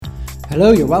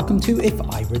Hello, you're welcome to If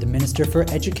I Were the Minister for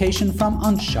Education from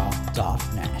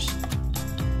anseo.net.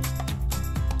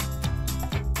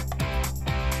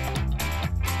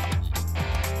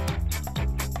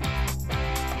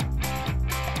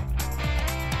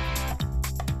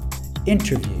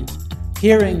 Interview: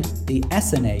 Hearing the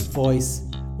SNA voice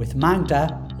with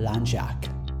Magdalena Landziak.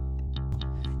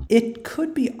 It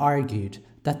could be argued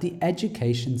that the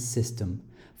education system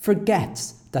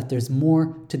forgets that there's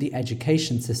more to the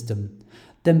education system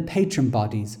than patron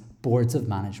bodies, boards of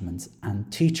management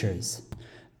and teachers.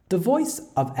 The voice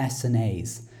of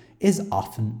SNAs is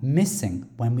often missing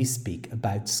when we speak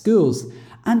about schools,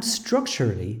 and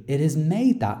structurally it is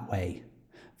made that way.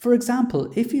 For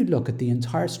example, if you look at the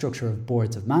entire structure of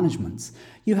boards of managements,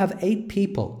 you have 8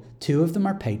 people. 2 of them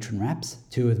are patron reps,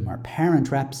 2 of them are parent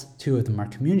reps, 2 of them are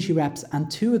community reps, and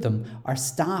 2 of them are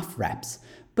staff reps.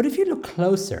 But if you look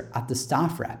closer at the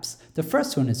staff reps, the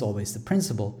first one is always the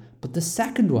principal, but the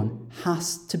second one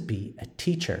has to be a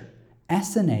teacher.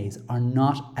 SNAs are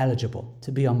not eligible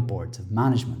to be on boards of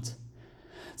management.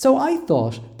 So I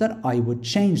thought that I would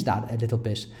change that a little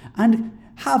bit and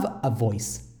have a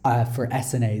voice for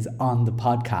SNAs on the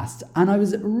podcast. And I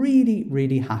was really,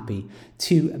 really happy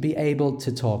to be able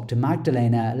to talk to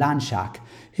Magdalena Landziak,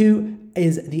 who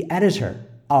is the editor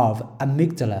of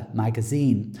Amygdala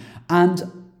magazine. And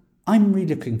I'm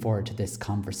really looking forward to this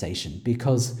conversation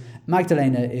because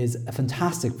Magdalena is a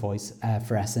fantastic voice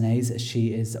for SNAs.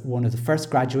 She is one of the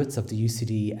first graduates of the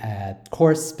UCD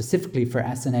course specifically for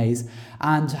SNAs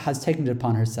and has taken it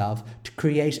upon herself to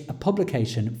create a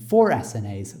publication for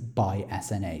SNAs by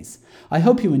SNAs. I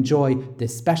hope you enjoy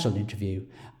this special interview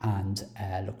and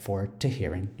look forward to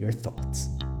hearing your thoughts.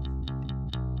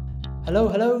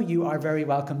 Hello, you are very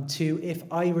welcome to If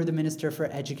I Were the Minister for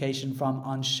Education from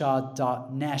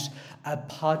anseo.net, a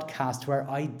podcast where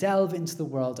I delve into the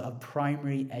world of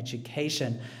primary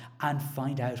education and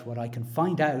find out what I can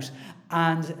find out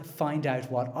and find out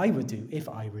what I would do if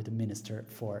I were the Minister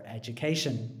for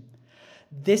Education.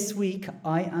 This week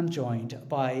I am joined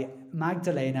by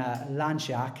Magdalena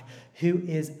Landziak, who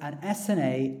is an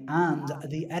SNA and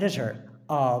the editor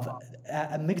of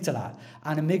Amygdala.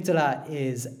 And Amygdala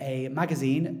is a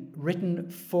magazine written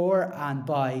for and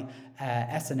by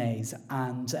SNAs.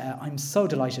 And I'm so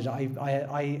delighted.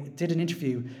 I did an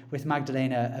interview with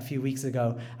Magdalena a few weeks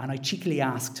ago, and I cheekily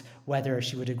asked whether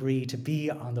she would agree to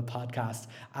be on the podcast.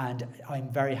 And I'm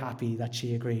very happy that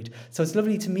she agreed. So it's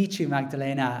lovely to meet you,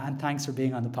 Magdalena, and thanks for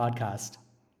being on the podcast.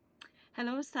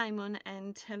 Hello, Simon,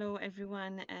 and hello,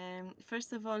 everyone.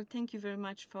 First of all, thank you very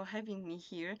much for having me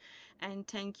here, and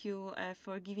thank you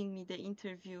for giving me the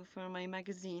interview for my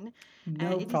magazine.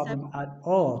 No It is a problem at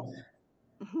all.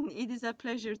 it is a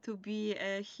pleasure to be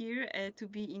here, to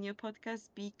be in your podcast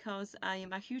because I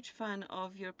am a huge fan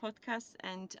of your podcast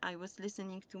and I was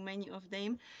listening to many of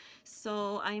them.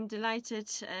 So I am delighted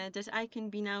that I can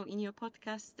be now in your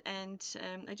podcast, and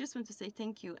I just want to say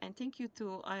thank you and thank you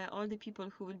to all the people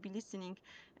who will be listening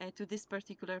to this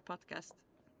particular podcast.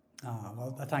 Oh,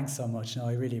 well, thanks so much. No,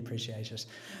 I really appreciate it.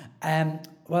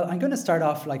 Well, I'm going to start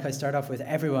off like I start off with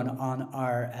everyone on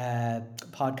our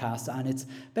podcast. And it's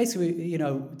basically,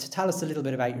 to tell us a little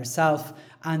bit about yourself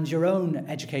and your own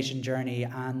education journey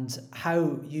and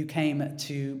how you came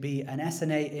to be an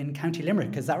SNA in County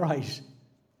Limerick. Is that right?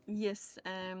 Yes,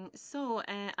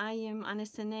 I am an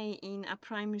SNA in a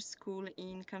primary school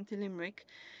in County Limerick.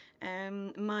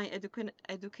 My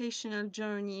educational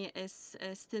journey is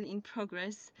still in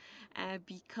progress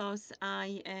because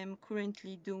I am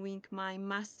currently doing my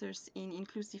master's in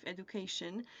inclusive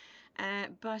education.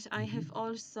 But I have Mm-hmm.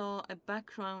 also a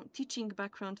teaching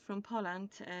background from Poland,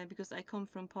 because I come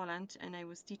from Poland and I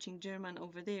was teaching German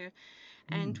over there.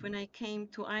 And when I came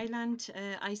to Ireland,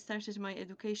 I started my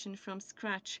education from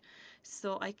scratch.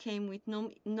 So I came with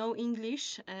no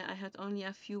English. I had only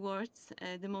a few words.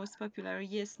 The most popular,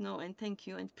 yes, no, and thank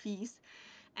you, and please.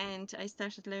 And I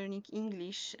started learning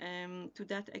English to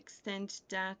that extent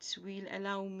that will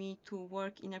allow me to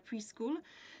work in a preschool.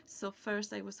 So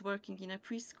first I was working in a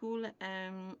preschool,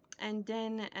 and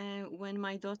then when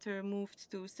my daughter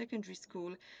moved to secondary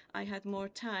school, I had more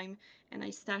time, and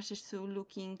I started to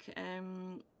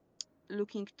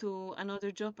looking to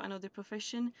another job, another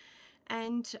profession,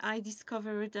 and I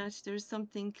discovered that there's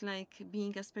something like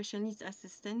being a special needs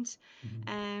assistant,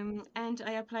 Mm-hmm. and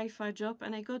I applied for a job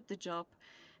and I got the job.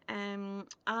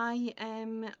 I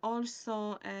am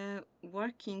also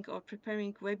working or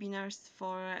preparing webinars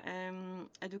for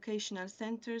educational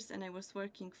centers, and I was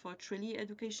working for Tralee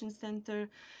Education Center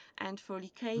and for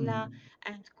Likeila. Mm.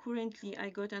 And currently, I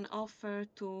got an offer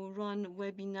to run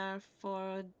webinar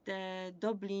for the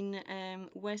Dublin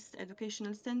West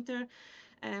Educational Center.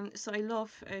 So I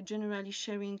love generally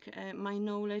sharing my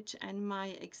knowledge and my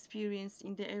experience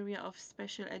in the area of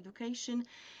special education.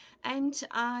 And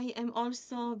I am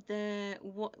also the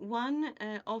one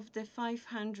of the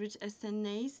 500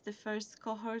 SNAs, the first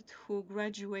cohort who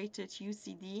graduated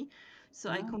UCD. So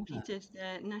I Ah. completed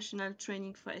the national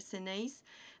training for SNAs,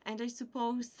 and I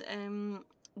suppose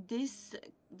this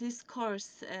this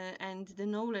course and the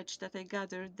knowledge that I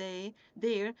gathered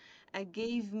there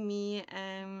gave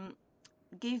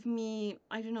me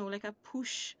I don't know, like a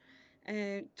push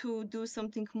to do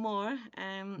something more.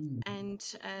 Mm. And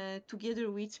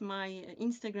together with my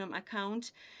Instagram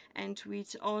account and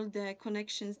with all the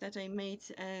connections that I made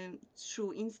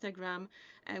through Instagram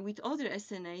with other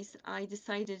SNAs, I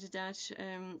decided that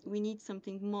we need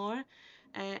something more.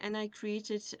 And I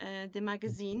created the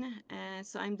magazine.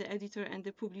 So I'm the editor and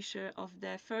the publisher of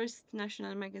the first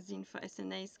national magazine for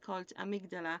SNAs called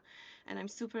Amygdala, and I'm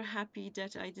super happy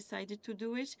that I decided to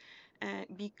do it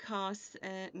because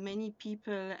many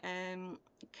people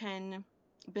can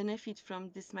benefit from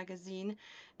this magazine,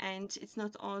 and it's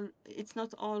not only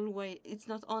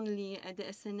the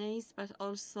SNAs but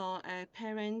also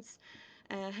parents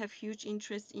have huge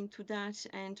interest into that,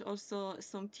 and also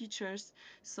some teachers.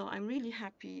 So I'm really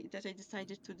happy that I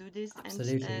decided to do this, and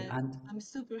Absolutely. And I'm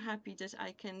super happy that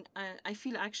I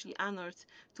feel actually honored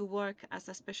to work as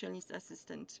a special needs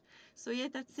assistant. So yeah,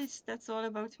 that's it. That's all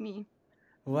about me.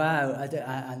 wow,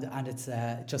 and it's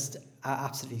just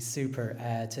absolutely super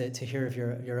to hear of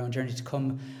your own journey to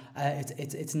come.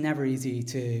 It's never easy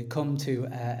to come to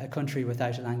a country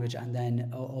without a language, and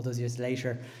then all those years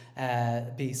later,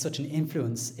 be such an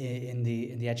influence in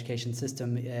the education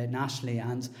system nationally.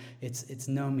 And it's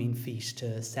no mean feat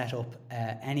to set up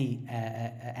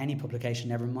any publication,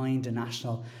 never mind a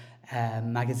national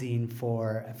magazine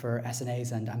for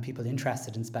SNAs and people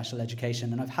interested in special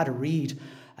education. And I've had a read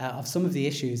of some of the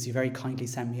issues. You very kindly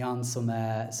sent me on some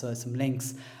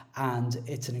links, and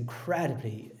it's an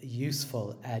incredibly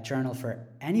useful journal for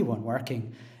anyone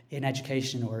working in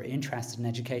education or interested in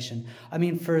education. I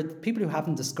mean, for people who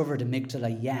haven't discovered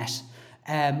Amygdala yet,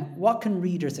 what can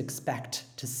readers expect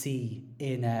to see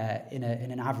in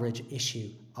an average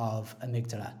issue of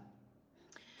Amygdala?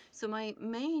 So my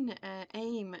main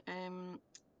aim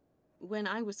when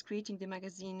I was creating the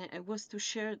magazine was to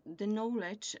share the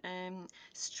knowledge,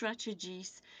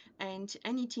 strategies, and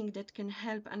anything that can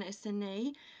help an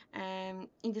SNA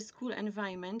in the school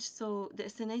environment. So the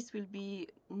SNAs will be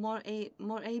more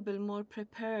able, more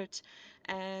prepared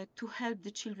to help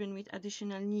the children with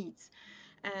additional needs.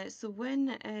 So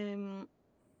when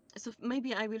so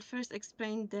maybe I will first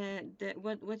explain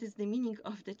what is the meaning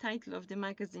of the title of the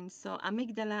magazine. So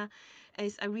amygdala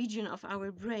is a region of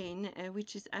our brain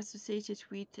which is associated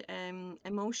with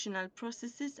emotional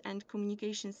processes and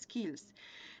communication skills.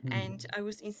 Mm. And I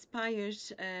was inspired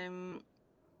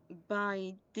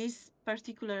by this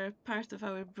particular part of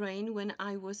our brain when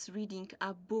I was reading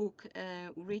a book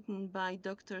written by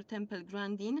Dr. Temple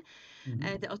Grandin,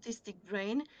 Mm. the autistic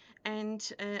brain. And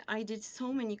I did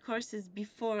so many courses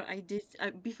before I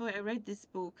read this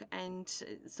book, and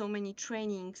so many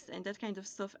trainings and that kind of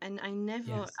stuff, and I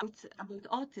never Yes. about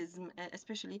autism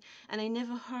especially, and I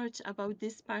never heard about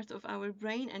this part of our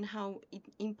brain and how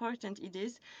important it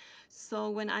is. So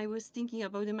when I was thinking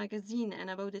about the magazine and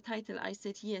about the title, I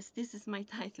said, yes, this is my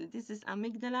title. This is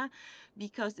Amygdala,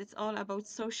 because it's all about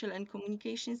social and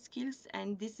communication skills,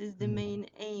 and this is the Mm. main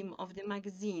aim of the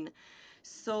magazine.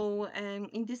 So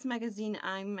in this magazine,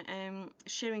 I'm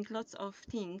sharing lots of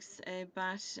things,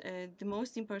 but the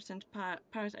most important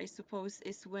part, I suppose,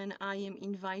 is when I am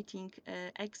inviting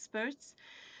experts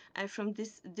from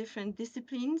these different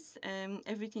disciplines.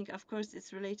 Everything, of course,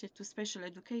 is related to special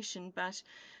education, but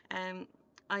um,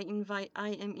 I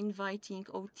am inviting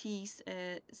OTs,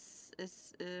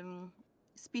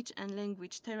 speech and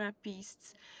language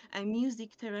therapists, music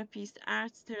therapists,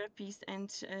 arts therapists,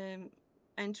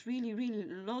 and really, really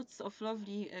lots of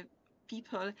lovely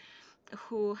people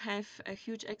who have a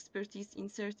huge expertise in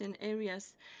certain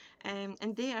areas,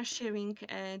 and they are sharing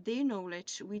their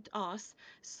knowledge with us.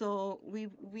 So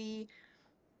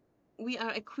we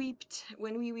are equipped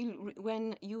when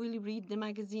when you will read the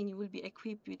magazine, you will be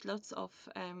equipped with lots of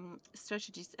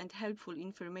strategies and helpful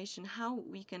information how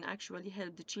we can actually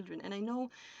help the children. And I know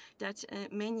that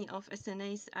many of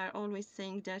SNAs are always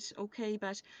saying that, okay,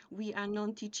 but we are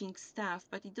non-teaching staff,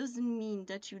 but it doesn't mean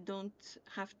that you don't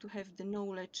have to have the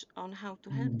knowledge on how to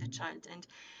help the Mm. child. And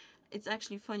it's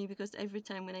actually funny because every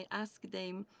time when I ask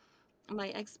them, my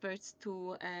experts,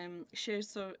 to share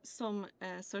some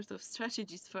sort of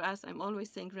strategies for us, I'm always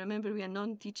saying, remember, we are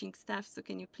non-teaching staff, so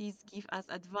can you please give us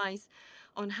advice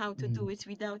on how to do Mm. it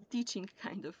without teaching,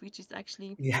 kind of, which is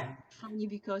actually Yeah. funny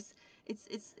because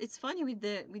it's funny with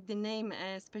the name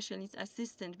specialist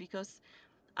assistant, because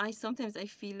I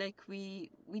feel like we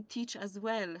teach as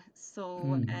well.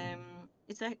 So Mm.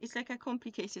 it's like a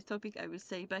complicated topic, I will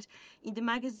say. But in the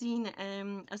magazine,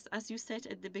 as you said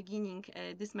at the beginning,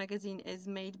 this magazine is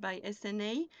made by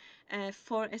SNA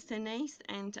for SNAs,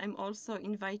 and I'm also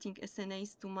inviting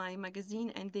SNAs to my magazine,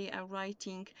 and they are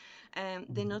writing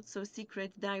the Mm. not so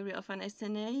secret diary of an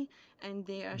SNA, and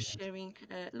they are Brilliant. sharing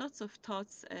lots of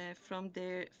thoughts from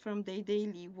their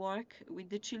daily work with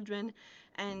the children.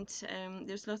 And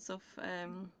there's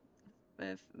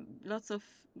uh, lots of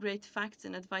great facts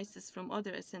and advices from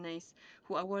other SNAs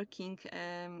who are working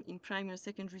in primary and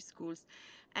secondary schools.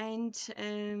 And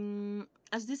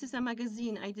as this is a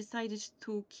magazine, I decided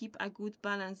to keep a good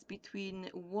balance between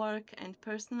work and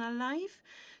personal life.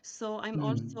 So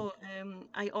Mm.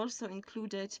 I also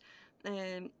included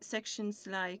sections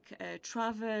like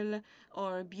travel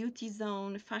or beauty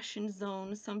zone, fashion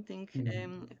zone, something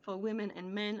Mm. for women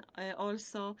and men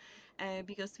also,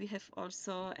 because we have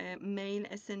also male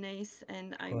SNAs,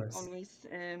 and Of I'm course. always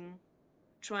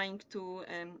trying to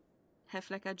have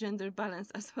like a gender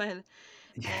balance as well.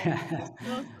 There's Yeah.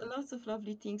 lots of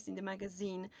lovely things in the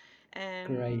magazine. Um,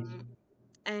 Great.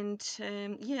 and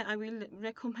yeah, I will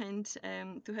recommend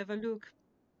to have a look.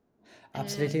 Uh,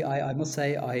 Absolutely. I must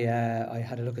say I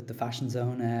had a look at the fashion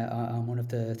zone on one of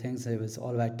the things. It was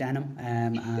all about denim,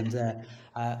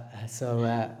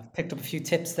 I've picked up a few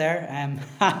tips there.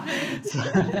 Great. So,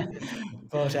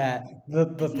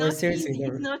 but more seriously,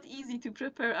 It's there. not easy to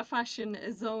prepare a fashion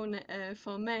zone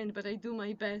for men, but I do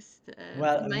my best.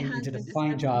 Well, And I my mean, you did a husband is fine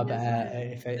helping job, me as well.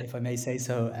 if I may say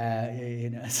so.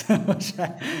 So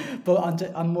but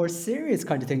on more serious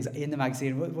kind of things in the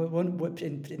magazine,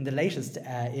 in the latest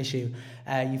issue,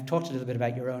 you've talked a little bit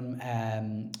about your own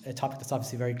a topic that's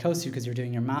obviously very close to you because you're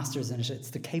doing your masters in it. It's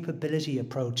the capability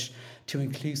approach to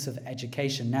inclusive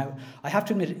education. Now, I have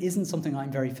to admit, it isn't something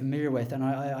I'm very familiar with, and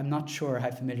I'm not sure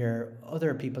how familiar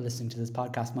other people listening to this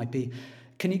podcast might be.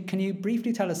 Can you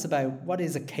briefly tell us about what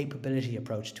is a capability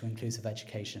approach to inclusive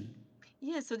education?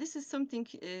 Yeah, so this is something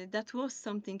that was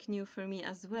something new for me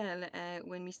as well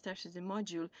when we started the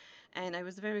module, and I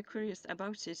was very curious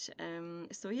about it.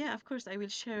 So yeah, of course, I will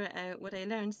share what I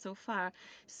learned so far.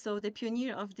 So the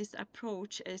pioneer of this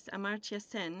approach is Amartya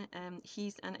Sen.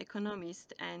 He's an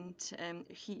economist, and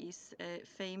he is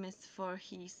famous for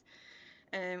his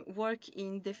work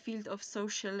in the field of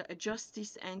social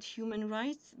justice and human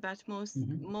rights, but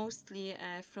Hmm. mostly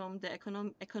from the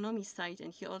economy side.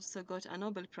 And he also got a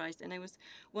Nobel Prize. And I was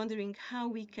wondering how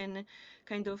we can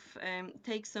kind of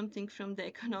take something from the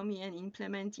economy and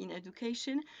implement in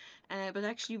education, but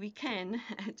actually we can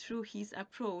through his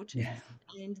approach. Yeah.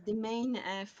 And the main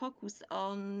focus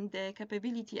on the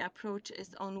capability approach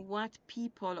is on what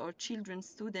people or children,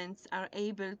 students are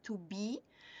able to be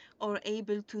or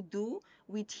able to do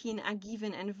within a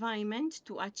given environment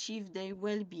to achieve their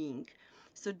well-being.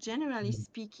 So generally Mm.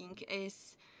 speaking,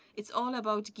 is it's all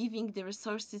about giving the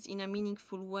resources in a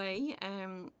meaningful way,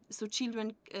 so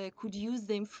children could use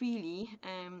them freely,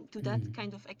 to that Mm.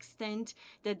 kind of extent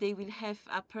that they will have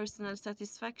a personal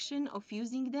satisfaction of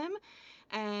using them,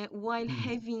 while Mm.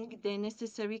 having the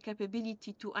necessary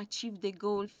capability to achieve the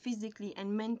goal physically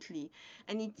and mentally.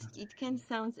 And it can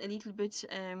sound a little bit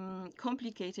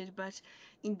complicated, but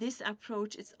in this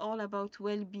approach, it's all about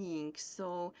well-being.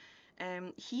 So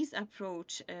his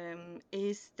approach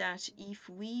is that if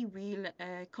we will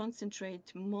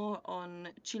concentrate more on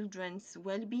children's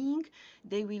well-being,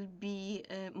 they will be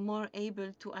more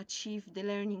able to achieve the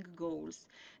learning goals.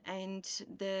 And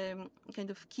the kind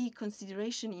of key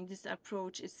consideration in this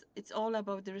approach is it's all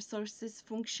about the resources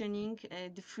functioning,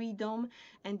 the freedom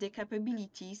and the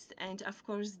capabilities, and of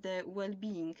course the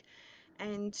well-being.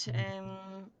 And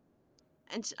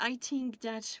I think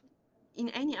that in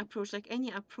any approach, like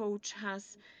any approach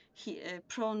has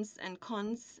pros and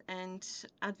cons and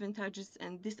advantages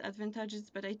and disadvantages,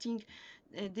 but I think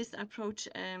this approach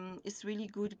is really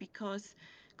good because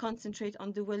concentrate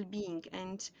on the well-being.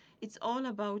 And it's all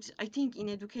about, I think, in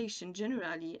education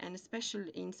generally, and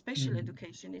especially in special Mm.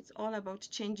 education, it's all about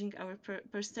changing our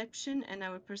perception and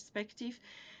our perspective,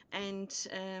 and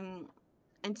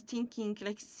thinking,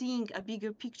 like seeing a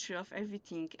bigger picture of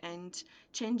everything, and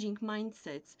changing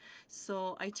mindsets.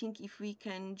 So I think if we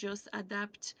can just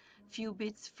adapt few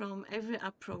bits from every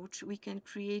approach, we can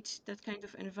create that kind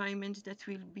of environment that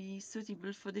will be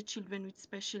suitable for the children with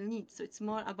special needs. So it's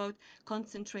more about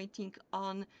concentrating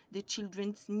on the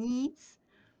children's needs,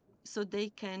 so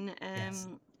Yes.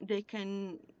 they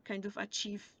can kind of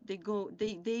achieve their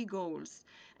goals,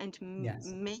 and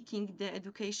Yes. making the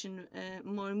education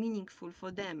more meaningful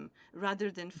for them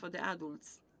rather than for the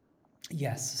adults.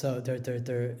 Yes, so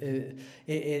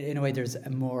in a way, there's a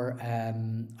more,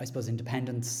 I suppose,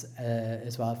 independence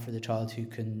as well for the child who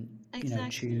can, Exactly.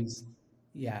 choose,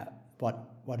 yeah,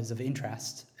 what is of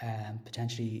interest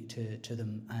potentially to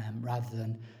them, rather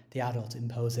than the adult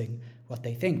imposing what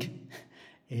they think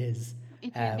is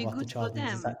It will be what the good for child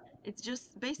needs. Is them. that, It's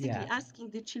just basically yeah. asking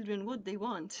the children what they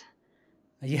want.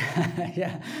 Yeah,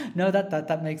 yeah. No,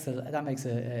 that makes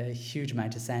a huge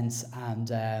amount of sense,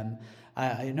 and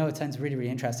I know it sounds really,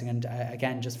 really interesting. And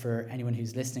again, just for anyone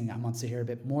who's listening and wants to hear a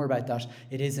bit more about that,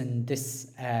 it is in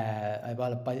this. I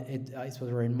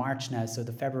suppose we're in March now, so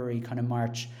the February kind of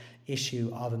March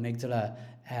issue of Amygdala.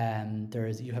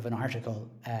 There's you have an article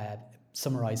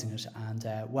summarising it, and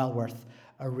well worth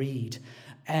a read.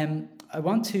 I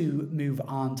want to move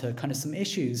on to kind of some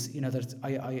issues, that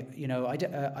I you know,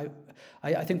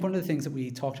 I think one of the things that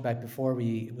we talked about before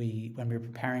we when we were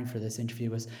preparing for this interview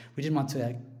was we didn't want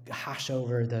to hash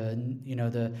over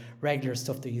the regular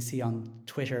stuff that you see on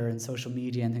Twitter and social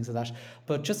media and things like that,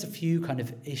 but just a few kind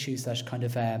of issues that kind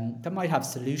of that might have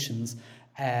solutions,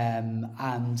 and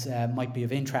might be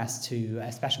of interest to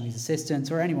special needs assistants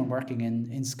or anyone working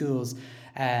in schools.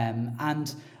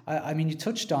 And I mean, you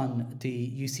touched on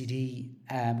the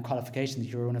UCD qualification, that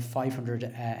you were one of 500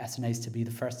 SNAs to be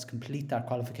the first to complete that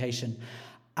qualification.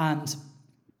 And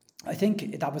I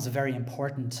think that was a very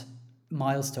important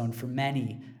milestone for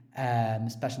many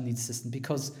special needs assistants,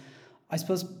 because I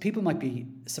suppose people might be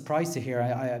surprised to hear.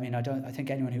 I mean, I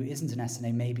think anyone who isn't an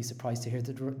SNA may be surprised to hear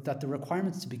that the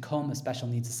requirements to become a special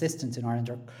needs assistant in Ireland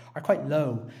are quite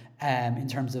low in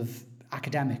terms of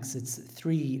academics. It's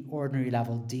 3 ordinary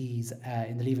level Ds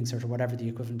in the Leaving Cert, or whatever the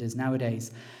equivalent is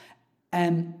nowadays.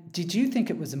 Did you think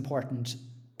it was important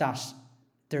that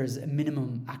there's a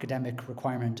minimum academic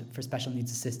requirement for special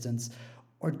needs assistants,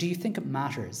 or do you think it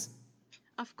matters?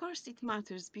 Of course, it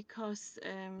matters, because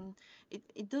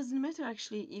it doesn't matter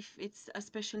actually if it's a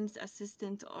special needs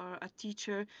assistant or a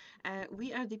teacher.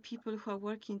 We are the people who are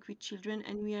working with children,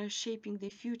 and we are shaping their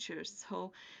futures.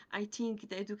 So I think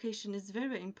the education is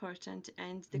very important,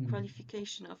 and the Mm.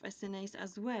 qualification of SNAs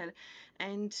as well.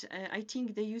 And I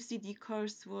think the UCD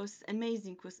course was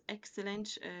amazing, was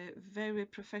excellent, very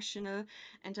professional,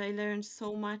 and I learned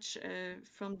so much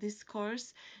from this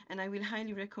course, and I will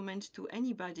highly recommend to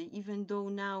anybody, even though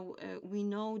now we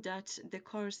know that the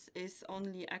course is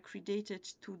only accredited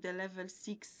to the level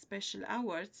 6 special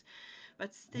hours,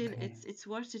 but still Okay. it's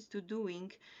worth it to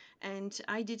doing. And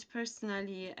I did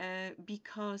personally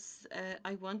because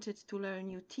I wanted to learn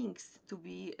new things, to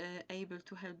be able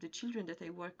to help the children that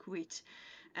I work with.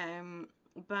 um,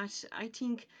 but I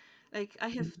think, like, I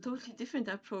have totally different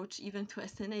approach even to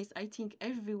SNAs. I think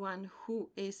everyone who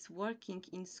is working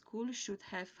in school should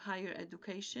have higher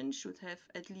education, should have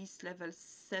at least level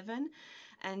 7,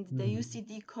 and the Mm.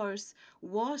 UCD course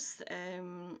was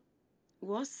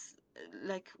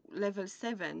like level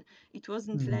 7. It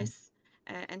wasn't Mm. less.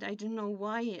 And I don't know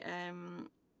why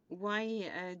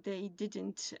they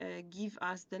didn't give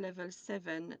us the level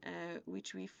 7,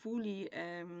 which we fully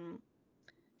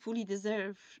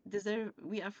deserve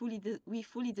we are we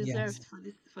fully Yes. deserved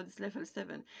for this level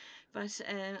 7. But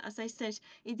as I said,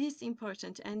 it is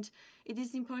important, and it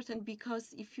is important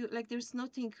because if you like, there's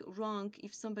nothing wrong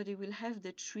if somebody will have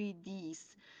the 3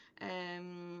 Ds.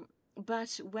 um,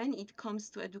 but when it comes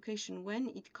to education, when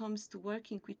it comes to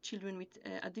working with children with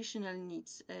additional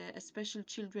needs, especially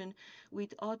children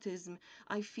with autism,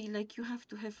 I feel like you have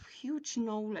to have huge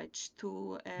knowledge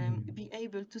to Mm. be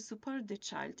able to support the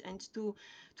child, and to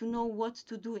know what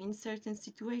to do in certain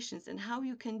situations, and how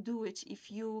you can do it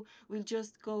if you will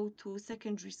just go to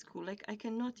secondary school. Like, I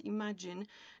cannot imagine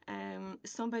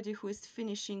somebody who is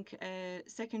finishing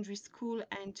secondary school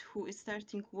and who is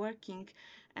starting working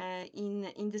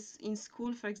in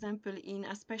school, for example, in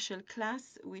a special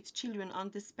class with children on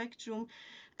the spectrum,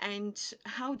 and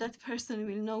how that person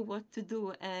will know what to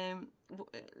do,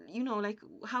 like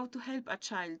how to help a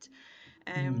child.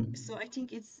 So I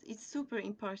think it's super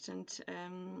important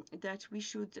that we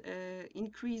should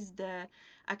increase the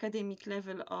academic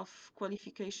level of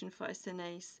qualification for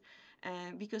SNAs,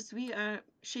 because we are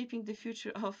shaping the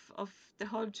future of the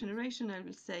whole generation, I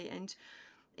will say, and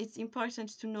it's important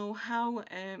to know how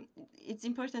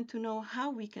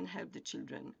we can help the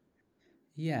children.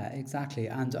 Yeah, exactly.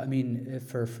 And I mean,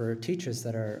 for teachers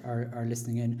that are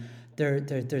listening in,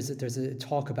 there's a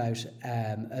talk about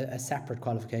a separate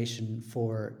qualification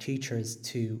for teachers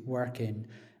to work in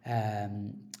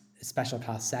um, special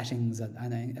class settings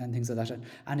and things like that.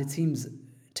 And it seems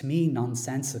to me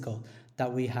nonsensical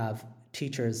that we have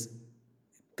teachers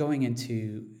going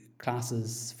into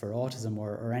classes for autism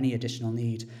or any additional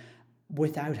need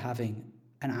without having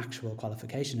an actual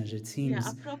qualification. It Yeah, a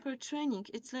seems, proper training.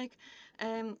 It's like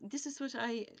this is what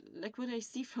I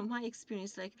see from my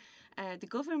experience. Like the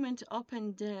government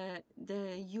opened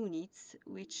the units,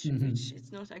 which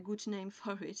it's not a good name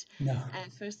for it. no.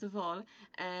 First of all,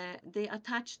 they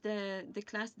attached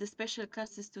the special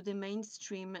classes to the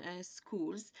mainstream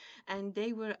schools, and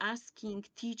they were asking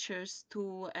teachers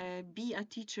to be a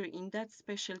teacher in that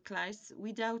special class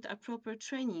without a proper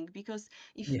training, because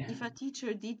Yeah. if a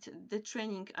teacher did the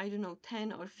training, I don't know,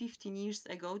 10 or 15 years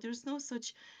ago, there's no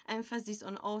such emphasis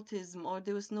on autism, or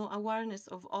there was no awareness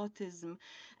of autism.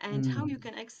 And how you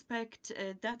can expect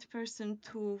that person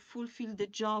to fulfill the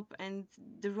job and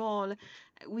the role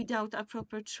without a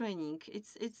proper training?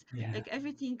 It's Yeah. like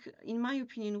everything, in my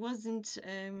opinion, wasn't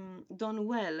done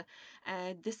well.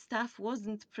 The staff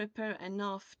wasn't prepared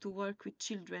enough to work with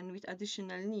children with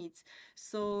additional needs.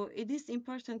 So it is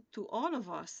important to all of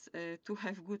us to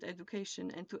have good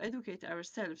education and to educate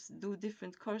ourselves, do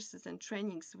different courses and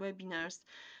trainings, webinars,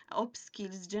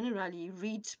 upskills generally,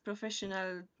 read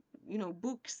professional,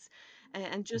 books,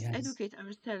 and just Yes. educate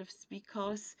ourselves,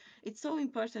 because it's so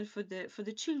important for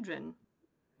the children.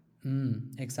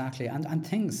 Exactly. And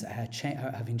things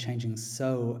have been changing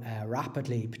so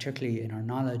rapidly, particularly in our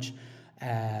knowledge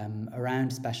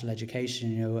around special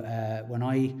education. When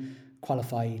I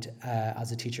qualified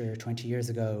as a teacher 20 years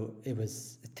ago, it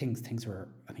was things were,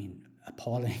 I mean,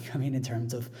 appalling. I mean, in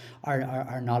terms of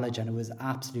our knowledge, and it was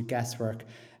absolute guesswork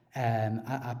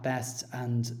at best.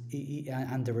 And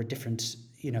there were different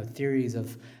theories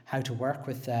of how to work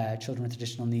with children with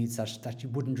additional needs that you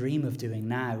wouldn't dream of doing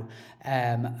now.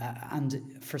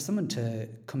 And for someone to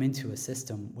come into a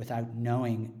system without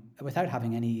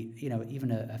having any,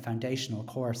 even a foundational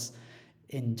course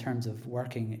in terms of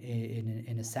working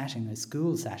in a setting, a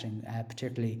school setting,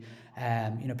 particularly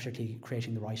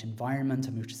creating the right environment,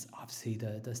 I mean, which is obviously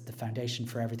the foundation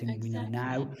for everything we know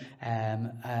now.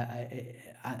 Exactly.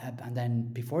 And then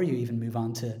before you even move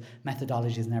on to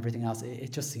methodologies and everything else,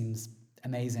 it just seems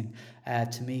amazing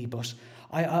to me. But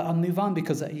I'll move on,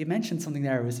 because you mentioned something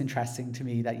there. It was interesting to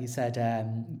me that you said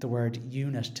the word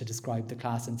unit to describe the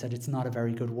class, and said it's not a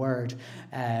very good word.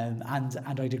 And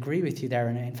I'd agree with you there.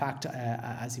 And in fact,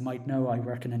 as you might know, I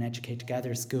work in an Educate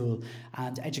Together school,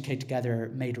 and Educate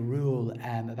Together made a rule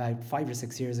about 5 or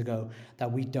 6 years ago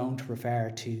that we don't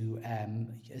refer to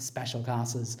special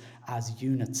classes as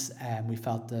units. We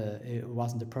felt it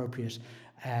wasn't appropriate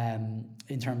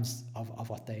in terms of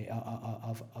what they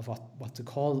of what to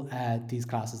call these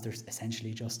classes. There's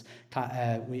essentially just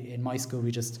in my school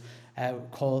we just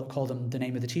call them the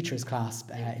name of the teacher's class,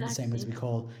 in the same way as Exactly. we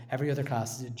call every other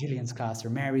class Gillian's class or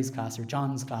Mary's class or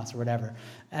John's class or whatever.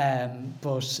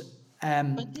 But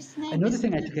But another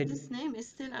thing I think. this name is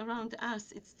still around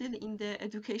us. It's still in the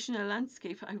educational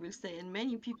landscape, I will say, and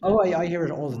many people. Oh, I hear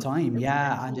it all the time.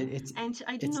 Yeah, and Exactly. And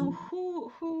I don't it's know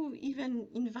who even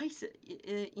invited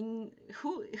in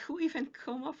who even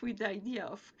come up with the idea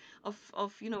of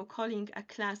calling a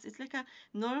class. It's like a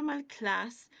normal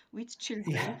class with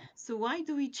children. yeah, So why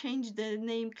do we change the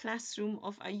name classroom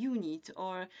of a unit,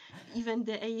 or even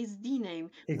the ASD name?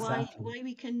 exactly. Why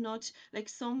we cannot, like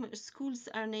some schools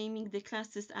are naming the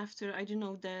classes after, I don't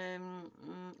know, the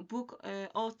book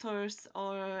authors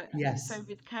or Yes,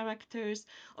 favorite characters,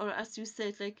 or as you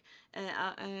said, like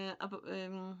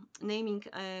naming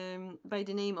by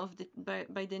the name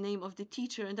of the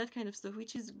teacher and that kind of stuff,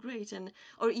 which is great. And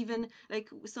or even like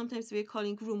sometimes we're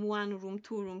calling room 1, room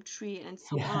 2, room 3, and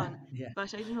so yeah, on. yeah.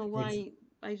 But I don't know Ex- why.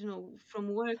 I don't know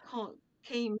from where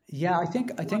came Yeah, I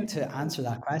think where to came answer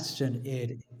that question,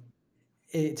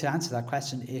 to answer that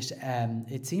question,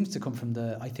 it seems to come from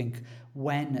I think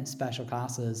when special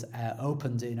classes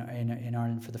opened in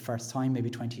Ireland for the first time, maybe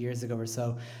 20 years ago or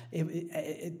so,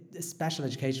 special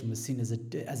education was seen as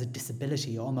a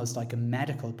disability, almost like a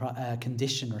medical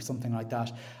condition or something like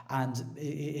that, and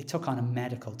it took on a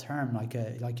medical term, like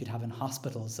you'd have in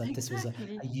hospitals, that this was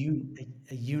Exactly. a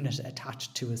unit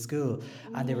attached to a school,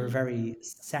 and they were Yeah. very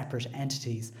separate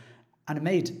entities, and it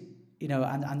made,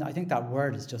 and I think that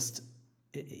word is just,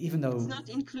 even It's though not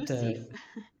inclusive. the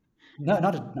no,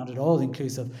 not at all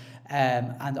inclusive.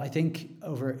 And I think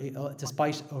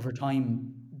despite over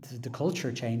time the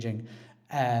culture changing,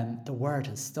 the word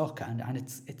has stuck, and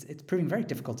it's proving very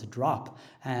difficult to drop,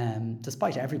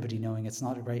 despite everybody knowing it's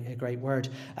not a great word.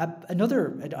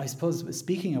 Another, I suppose,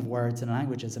 speaking of words and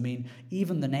languages, I mean,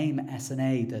 even the name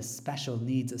SNA, the Special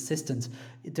Needs Assistant,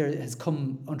 there has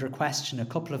come under question a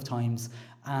couple of times.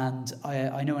 And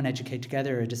I know in Educate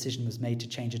Together a decision was made to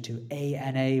change it to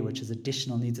ANA, which is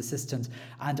Additional Needs Assistant.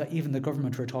 And even the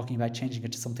government were talking about changing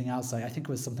it to something else. I think it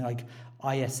was something like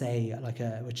ISA,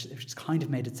 which kind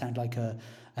of made it sound like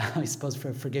I suppose,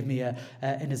 forgive me, an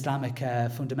Islamic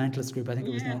fundamentalist group. I think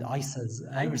it was Yeah, known ISIS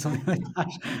or something like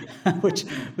exactly. that,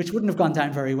 which wouldn't have gone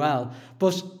down very well.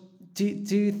 But do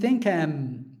you think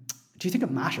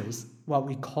it matters what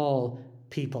we call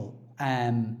people?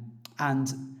 And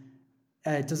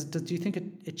do you think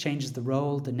it changes the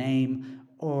role, the name,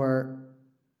 or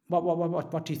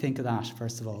what do you think of that,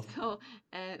 first of all? So,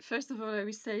 first of all, I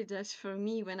will say that for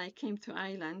me, when I came to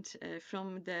Ireland,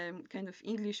 from the kind of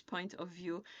English point of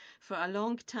view, for a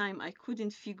long time, I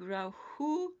couldn't figure out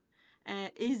who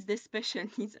is the special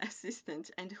needs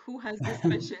assistant and who has the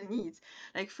special needs.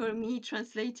 Like for me,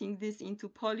 translating this into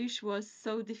Polish was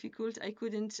so difficult. I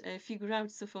couldn't figure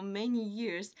out. So for many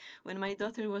years, when my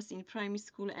daughter was in primary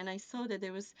school, and I saw that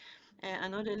there was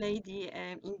another lady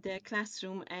in the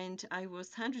classroom, and I was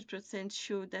 100%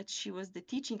 sure that she was the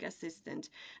teaching assistant,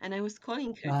 and I was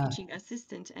calling her Ah, teaching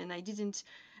assistant, and I didn't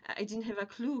have a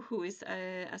clue who is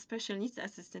a special needs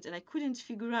assistant, and I couldn't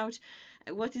figure out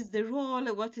what is the role,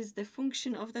 what is the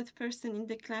function of that person in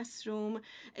the classroom.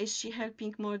 Is she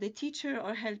helping more the teacher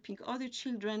or helping other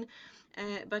children?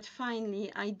 But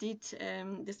finally, I did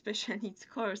the special needs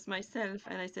course myself,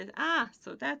 and I said,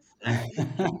 so that's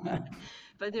it.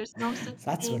 But there's no such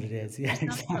that's thing. what it is. Yeah,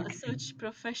 There's not exactly. such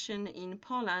profession in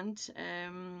Poland,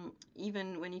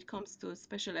 even when it comes to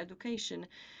special education.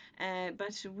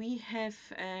 But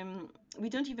we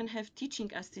don't even have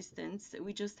teaching assistants.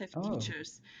 We just have Oh,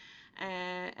 teachers.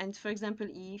 And for example,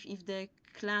 if the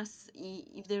class,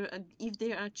 if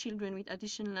there are children with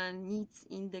additional needs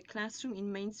in the classroom,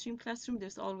 in mainstream classroom,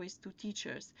 there's always two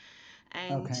teachers.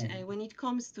 And okay. when it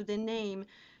comes to the name,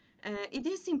 it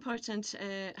is important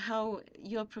how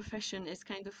your profession is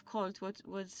kind of called,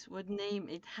 what name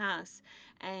it has,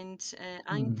 and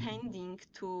I'm Hmm. tending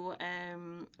to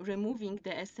removing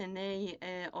the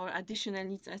SNA or additional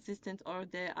needs assistant or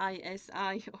the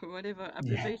ISI or whatever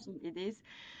Yeah. abbreviation it is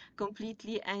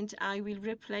completely, and I will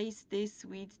replace this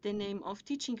with the name of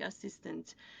teaching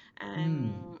assistant,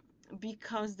 Hmm. um,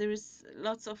 because there is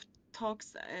lots of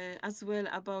talks as well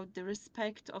about the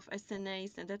respect of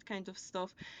SNAs and that kind of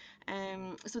stuff.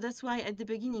 So that's why at the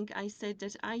beginning I said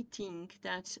that I think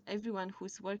that everyone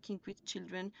who's working with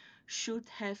children should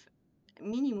have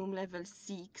minimum level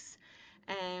 6,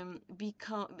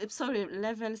 because sorry,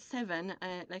 level 7,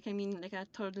 like I mean like a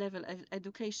third level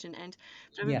education, and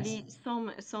Yes. probably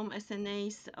some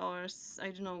SNAs or I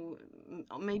don't know,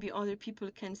 maybe other people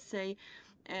can say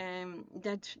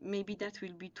that maybe that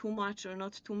will be too much or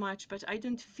not too much, but I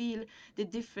don't feel the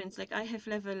difference. Like I have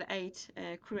level 8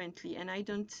 currently, and I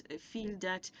don't feel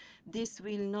that this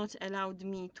will not allow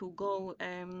me to go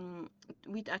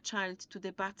with a child to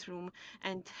the bathroom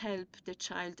and help the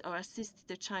child or assist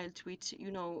the child with,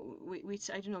 with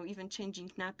I don't know, even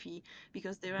changing nappy,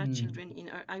 because there are Hmm. children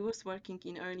I was working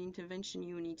in early intervention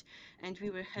unit, and we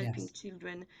were helping Yes.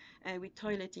 children with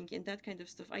toileting and that kind of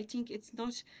stuff. I think it's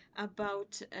not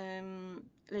about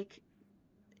like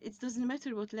it doesn't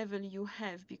matter what level you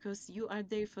have, because you are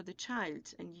there for the child,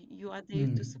 and you are there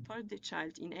to Hmm. support the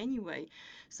child in any way.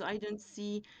 So I don't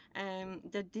see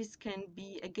that this can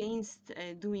be against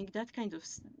doing that kind of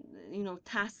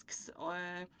tasks,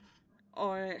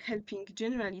 or helping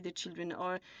generally the children,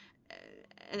 or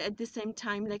and at the same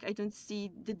time, like I don't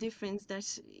see the difference that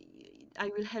I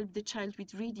will help the child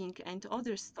with reading and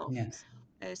other stuff. Yes.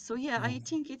 So yeah, I Yes.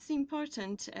 think it's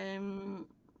important.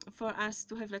 for us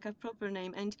to have like a proper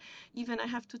name. And even I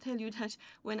have to tell you that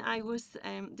when I was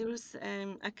there was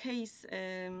a case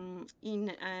in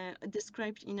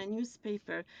described in a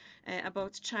newspaper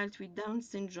about child with Down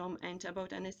syndrome and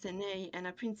about an SNA and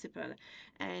a principal.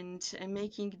 And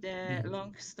making the Mm.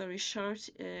 long story short,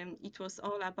 it was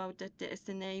all about that the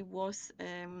SNA was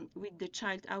with the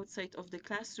child outside of the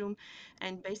classroom,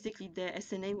 and basically the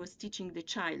SNA was teaching the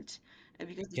child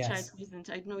because the child Yes, wasn't.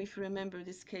 I don't know if you remember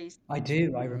this case. I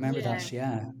do. I remember Yeah, that.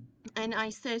 Yeah. and I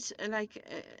said and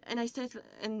I said,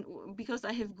 because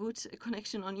I have good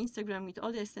connection on Instagram with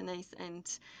other SNAs,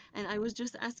 and I was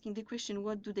just asking the question,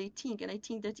 what do they think? And I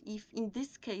think that if in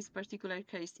this case, particular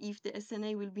case, if the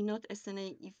SNA will be not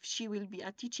SNA, if she will be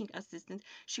a teaching assistant,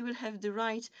 she will have the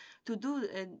right to do,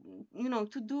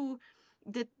 to do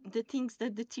the things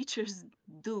that the teachers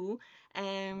do,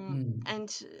 Mm.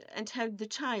 and help the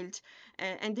child.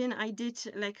 And then I did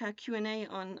like a Q&A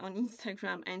on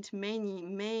Instagram, and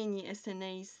many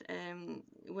SNAs,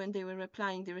 when they were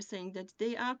replying, they were saying that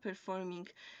they are performing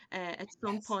at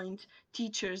some Yes. point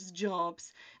teachers'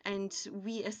 jobs, and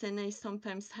we SNAs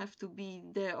sometimes have to be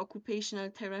the occupational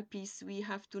therapists. We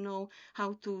have to know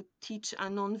how to teach a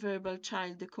nonverbal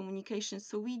child the communication.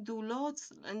 So we do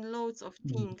lots and lots of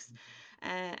Mm. things,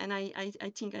 and I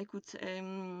think I could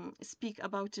speak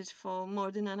about it for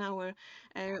more than an hour.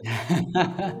 Uh,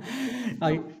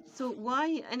 I so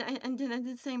why, and then at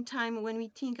the same time, when we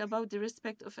think about the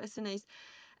respect of SNAs,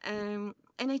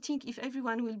 and I think if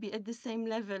everyone will be at the same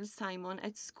level, Simon,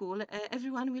 at school,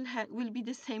 everyone will be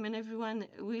the same, and everyone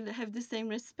will have the same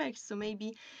respect. So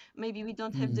maybe we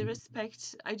don't have the mm.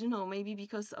 respect. I don't know. Maybe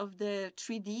because of the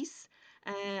 3Ds,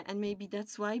 and maybe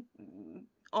that's why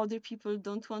other people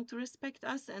don't want to respect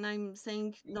us. And I'm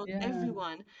saying not Yeah.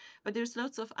 everyone, but there's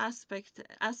lots of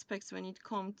aspects when it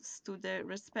comes to the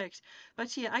respect.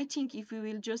 But yeah, I think if we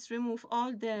will just remove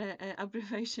all the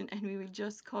abbreviation and we will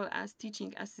just call us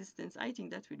teaching assistants, I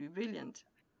think that will be brilliant.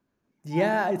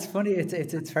 Yeah, it's funny.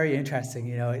 It's very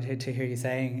interesting, to hear you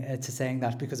saying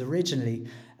that because originally,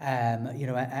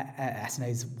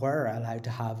 SNAs were allowed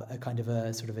to have a kind of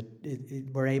a sort of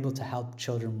were able to help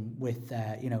children with,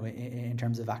 in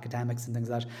terms of academics and things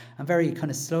like that. And very kind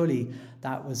of slowly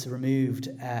that was removed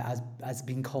as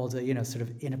being called sort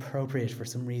of inappropriate for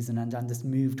some reason, and this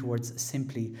move towards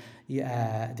simply, the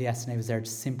SNA was there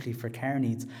simply for care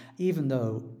needs, even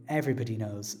though everybody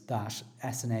knows that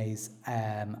SNAs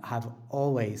have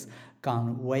always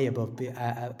gone way above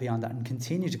beyond that and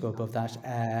continue to go above that,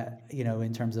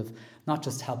 in terms of not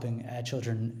just helping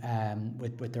children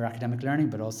with their academic learning,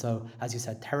 but also, as you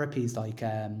said, therapies like,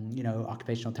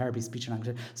 occupational therapy, speech and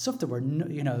language, stuff that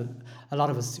a lot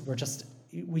of us were just,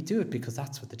 we do it because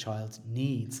that's what the child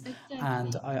needs.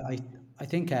 And Exactly. I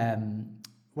think,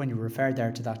 when you referred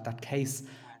there to that case,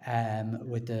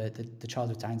 with the child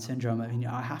with Down syndrome, I mean,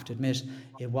 I have to admit,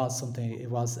 it was something. It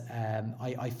was.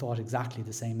 I thought exactly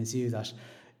the same as you, that,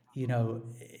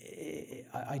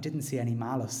 I didn't see any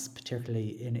malice,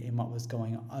 particularly in what was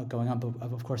going on. But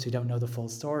of course, we don't know the full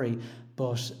story.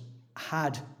 But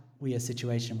had we a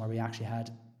situation where we actually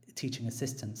had teaching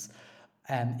assistants,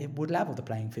 it would level the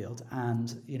playing field.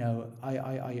 And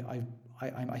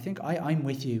I think I'm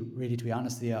with you, really, to be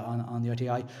honest with you, on the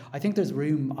OTI. I think there's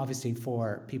room, obviously,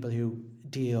 for people who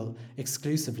deal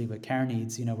exclusively with care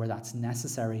needs, where that's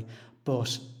necessary.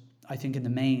 But I think in the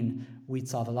main, we'd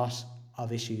solve a lot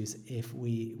of issues if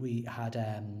we had,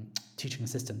 teaching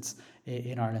assistants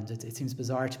in Ireland. It seems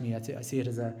bizarre to me. I see it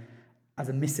as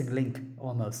a missing link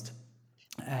almost,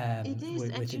 It is,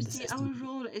 and you within the see, our system.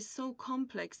 role is so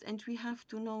complex, and we have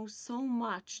to know so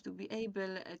much to be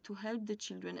able to help the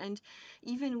children. And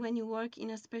even when you work in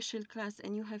a special class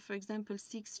and you have, for example,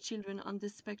 6 children on the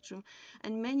spectrum,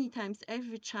 and many times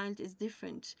every child is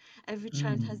different, every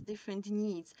child has Mm, different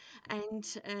needs, and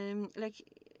like.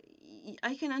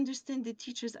 I can understand the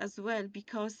teachers as well,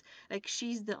 because like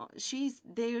she's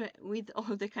there with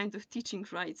all the kind of teaching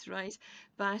rights, right?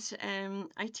 But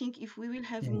I think if we will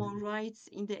have yeah. more rights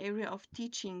in the area of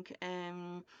teaching,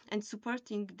 and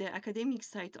supporting the academic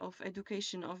side of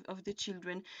education of the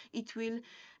children, it will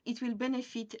it will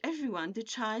benefit everyone, the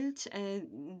child,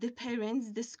 the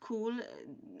parents, the school,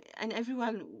 and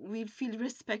everyone will feel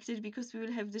respected because we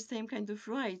will have the same kind of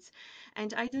rights.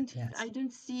 And I Yes.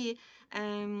 don't see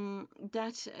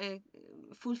that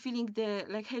fulfilling the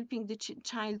like helping the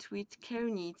child with care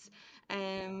needs.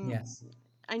 um, Yes.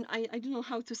 I don't know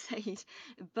how to say it,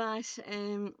 but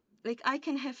like I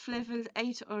can have level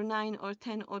 8 or 9 or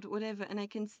 10 or whatever, and I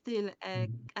can still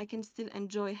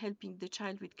enjoy helping the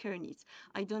child with care needs.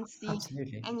 I don't see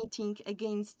Absolutely. anything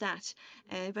against that.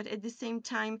 But at the same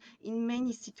time, in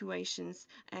many situations,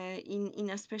 in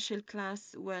a special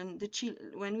class, when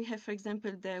we have, for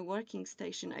example, the working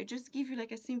station, I just give you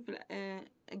like a simple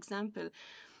example.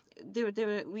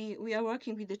 We are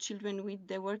working with the children with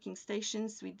the working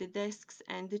stations, with the desks,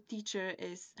 and the teacher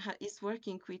is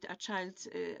working with a child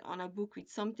on a book with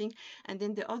something, and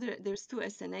then there's two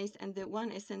SNAs, and the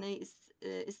one SNA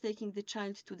is taking the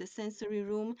child to the sensory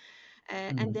room,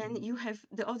 and then you have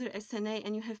the other SNA,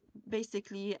 and you have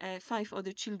basically five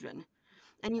other children,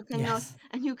 Yes.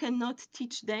 and you cannot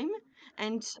teach them,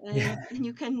 Yeah. and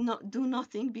you cannot do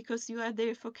nothing because you are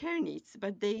there for care needs,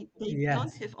 but they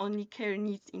don't Yes. have only care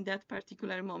needs in that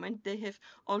particular moment. They have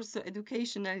also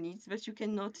educational needs, but you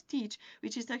cannot teach,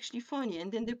 which is actually funny.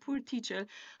 And then the poor teacher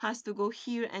has to go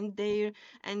here and there,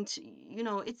 and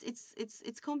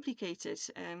it's complicated.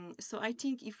 So I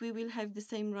think if we will have the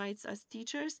same rights as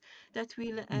teachers, that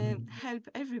will help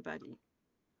everybody.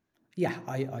 Yeah,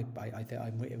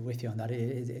 I'm with you on that.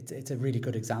 It's a really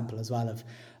good example as well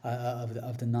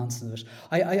of the nonsense of it.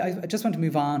 I just want to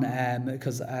move on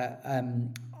because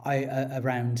I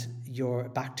around your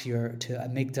back to your to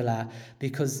Amygdala,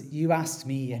 because you asked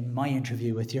me in my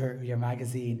interview with your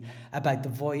magazine about the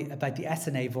about the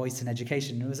SNA voice in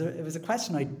education. It was a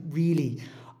question I really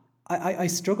I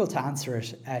struggled to answer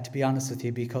it, to be honest with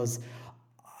you, because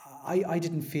I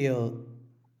didn't feel,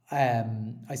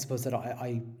 I suppose that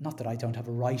not that I don't have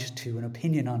a right to an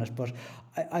opinion on it, but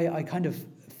I kind of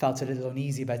felt a little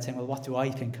uneasy about saying, well, what do I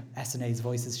think SNA's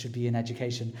voices should be in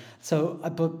education? So,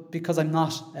 but because I'm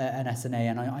not an SNA,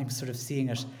 and I'm sort of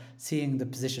seeing the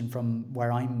position from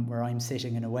where I'm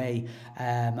sitting in a way,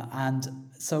 and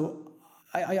so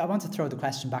I want to throw the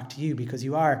question back to you, because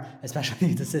you are a special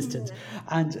needs assistant, Yeah.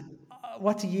 and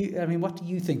what do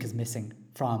you think is missing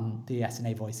from the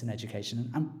SNA voice in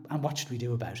education, and what should we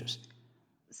do about it?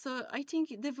 So I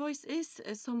think the voice is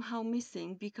somehow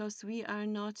missing because we are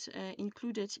not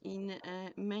included in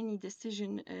many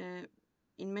decision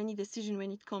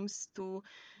when it comes to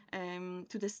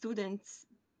the students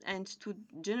and to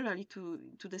generally to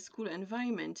the school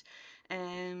environment.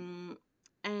 Um,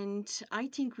 and I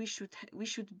think we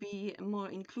should be more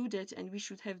included, and we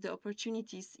should have the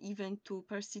opportunities even to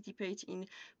participate in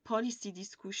policy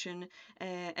discussion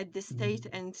at the state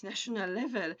and national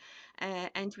level,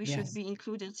 and we should Yes, be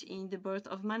included in the board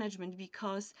of management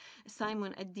because,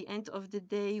 Simon, at the end of the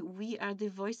day, we are the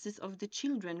voices of the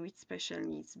children with special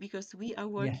needs because we are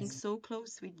working yes, so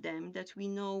close with them that we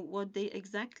know what they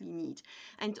exactly need.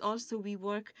 And also, we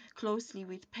work closely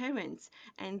with parents,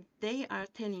 and they are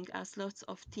telling us lots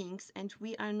of things, and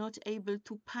we are not able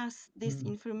to pass this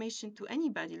information to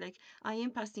anybody. Like, I am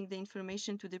passing the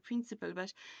information to the principal,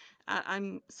 but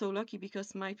I'm so lucky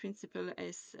because my principal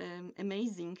is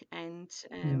amazing, and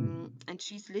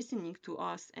she's listening to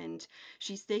us, and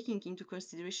she's taking into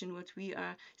consideration what we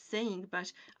are saying.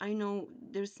 But I know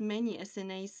there's many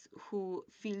SNAs who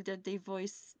feel that their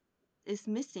voice is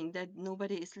missing, that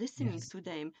nobody is listening yes, to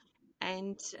them,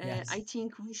 and I yes,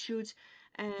 think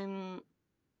um,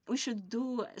 we should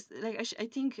do like I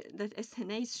think that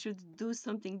SNAs should do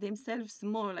something themselves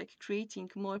more, like creating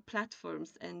more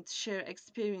platforms and share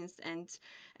experience and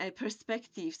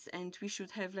perspectives, and we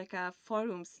should have like a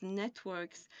forums,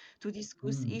 networks to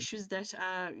discuss issues that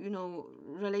are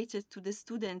related to the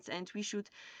students, and we should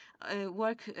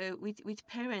work with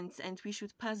parents, and we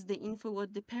should pass the info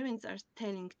what the parents are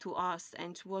telling to us,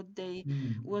 and what they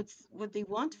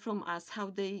want from us, how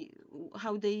they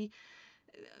how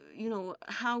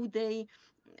they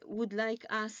would like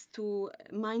us to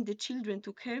mind the children,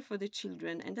 to care for the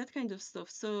children, and that kind of stuff.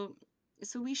 So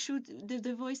we should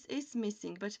the voice is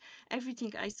missing, but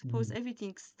everything, I suppose,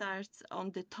 everything starts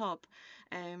on the top.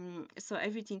 So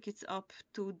everything is up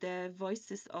to the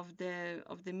voices of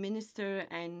the minister,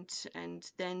 and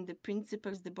then the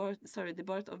principals, the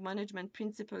board of management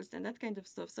principals, and that kind of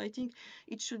stuff. So I think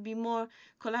it should be more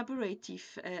collaborative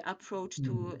approach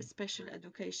to special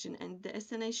education, and the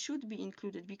SNA should be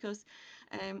included because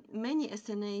many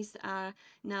SNAs are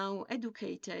now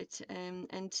educated,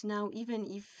 and now even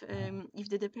if if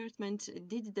the department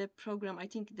did the program, I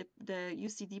think the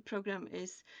UCD program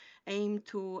is aimed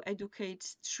to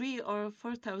educate 3 or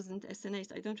 4,000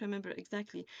 SNAs. I don't remember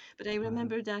exactly, but I Wow.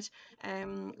 remember that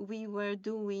we were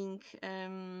doing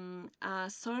a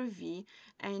survey,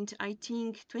 and I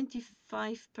think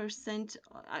 25%,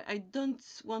 I don't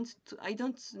want to, I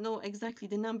don't know exactly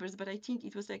the numbers, but I think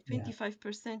it was like Yeah.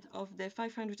 25% of the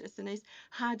 500 SNAs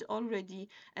had already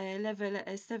level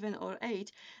 7 or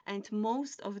 8, and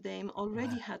most of them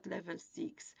already Wow. had level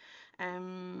 6.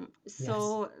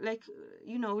 Yes. So, like,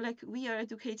 like we are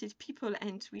educated people,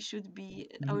 and we should be,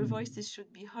 our Mm. voices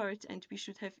should be heard, and we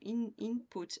should have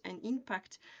input and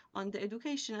impact on the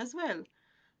education as well.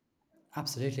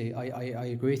 Absolutely, I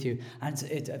agree with you. And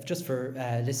just for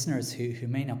listeners who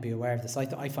may not be aware of this,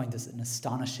 I find this an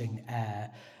astonishing,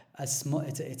 it's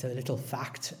a little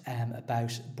fact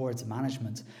about boards of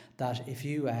management that if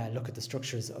you look at the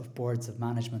structures of boards of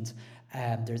management,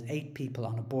 there's 8 people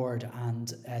on a board,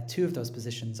 and 2 of those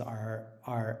positions are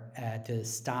the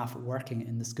staff working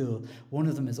in the school. One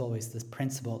of them is always the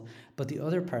principal, but the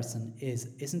other person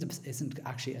isn't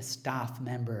actually a staff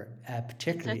member.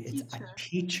 It's a Particularly, it's a teacher.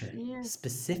 teacher Yes,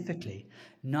 specifically.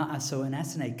 Not as so an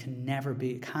SNA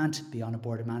can't be on a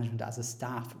board of management as a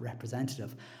staff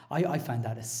representative. I find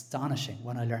that astonishing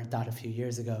when I learned that a few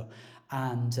years ago.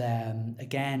 And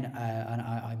again, and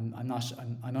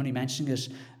I'm only mentioning it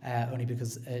only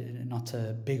because not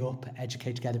to big up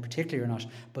Educate Together particularly or not,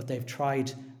 but they've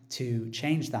tried to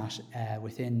change that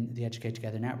within the Educate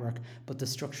Together network, but the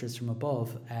structures from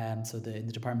above, so the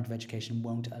Department of Education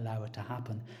won't allow it to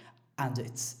happen, and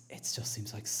it just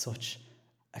seems like such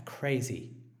a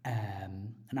crazy,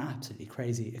 an absolutely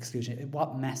crazy exclusion.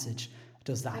 What message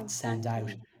does that send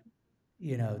out? exactly.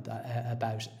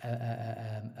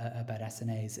 About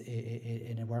SNAs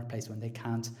in a workplace when they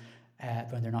can't,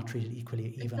 when they're not treated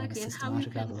equally, even on a Exactly, and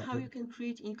systematic level. how you can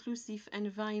create inclusive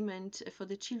environment for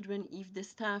the children if the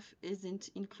staff isn't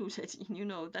included in,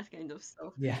 that kind of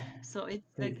stuff. Yeah, So it's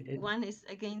it, like it, one is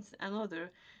against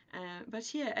another.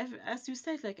 But yeah, as you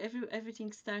said, like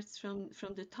everything starts from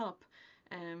the top.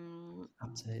 Um,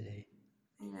 absolutely,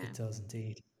 yeah, it does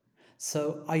indeed.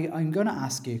 So I'm going to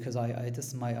ask you because this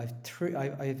is my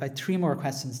I've had 3 more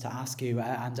questions to ask you,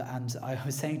 and I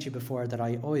was saying to you before that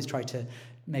I always try to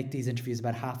make these interviews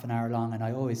about half an hour long, and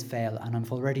I always fail, and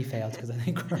I've already failed because I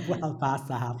think we're well past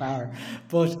the half hour.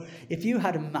 But if you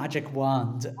had a magic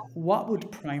wand, what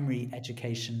would primary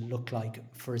education look like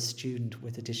for a student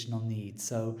with additional needs?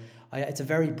 So it's a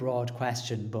very broad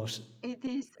question, but it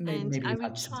is, maybe, and maybe you've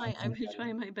had some time to I think will about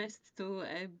try my best to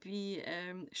be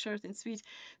short and sweet.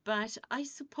 But I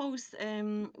suppose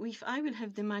if I will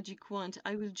have the magic wand,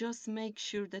 I will just make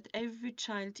sure that every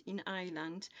child in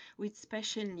Ireland with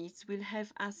special needs will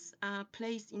have a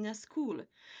place in a school,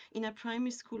 in a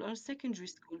primary school or secondary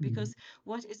school. it. Mhm. Because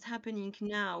what is happening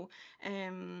now,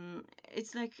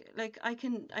 it's like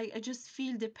I just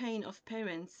feel the pain of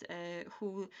parents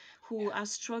who are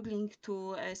struggling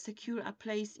to secure a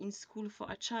place in school for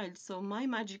a child. So my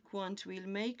magic wand will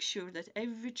make sure that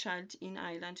every child in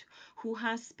Ireland who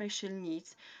has special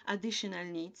needs, additional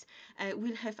needs,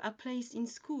 will have a place in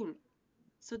school.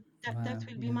 So that Wow,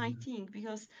 will be yeah, my thing,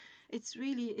 because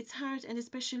it's hard, and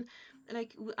especially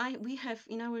like we have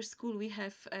in our school, we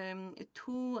have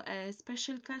 2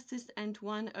 special classes and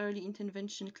 1 early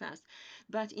intervention class,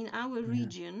 but in our yeah.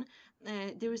 region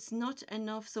there is not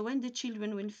enough. So when the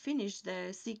children will finish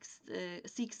the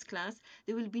sixth class,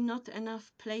 there will be not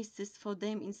enough places for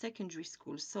them in secondary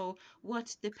school. So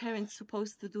what the parents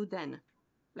supposed to do then?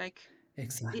 Like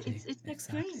Exactly, it's like exactly.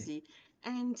 crazy.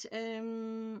 And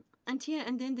yeah,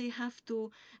 and then they have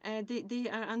to they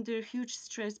are under huge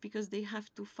stress because they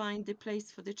have to find the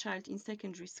place for the child in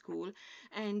secondary school,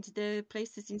 and the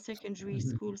places in secondary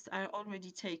Mhm. schools are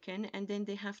already taken, and then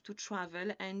they have to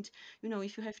travel. And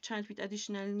if you have child with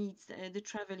additional needs, the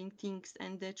traveling things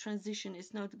and the transition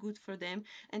is not good for them,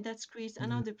 and that creates No.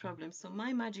 another problem. So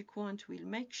my magic wand will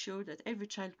make sure that every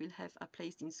child will have a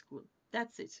place in school.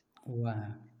 That's it.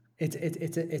 Wow.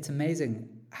 It's amazing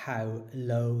how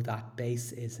low that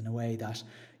base is in a way that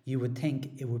you would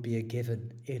think it would be a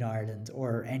given in Ireland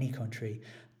or any country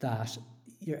that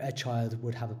a child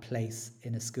would have a place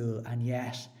in a school, and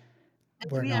yet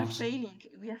And we're we are not. failing.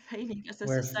 We are failing as a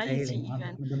We're society, failing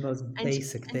even. on the most And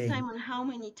basic and thing. Simon, how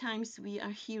many times we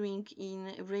are hearing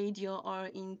in radio or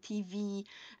in TV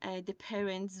the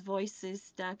parents'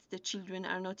 voices that the children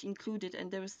are not included.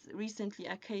 And there was recently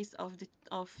a case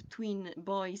of twin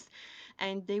boys,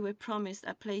 and they were promised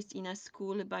a place in a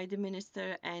school by the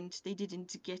minister, and they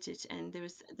didn't get it. And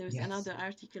there's Yes. another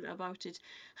article about it,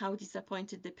 how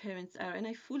disappointed the parents are. And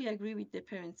I fully agree with the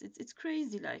parents. It's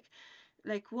crazy, like.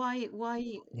 Like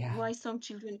Yeah. why some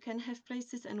children can have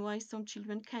places and why some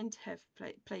children can't have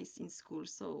place in school.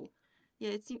 So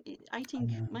yeah, I I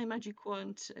think know. my magic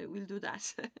wand will do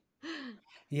that.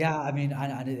 Yeah, I mean,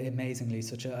 and amazingly,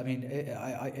 such a. I mean,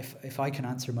 if I can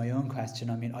answer my own question,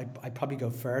 I mean, I probably go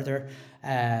further,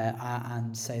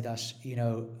 and say that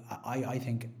I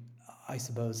think, I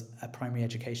suppose, a primary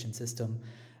education system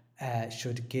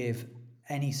should give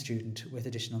any student with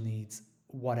additional needs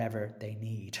whatever they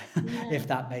need, Yeah, if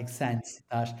that makes sense.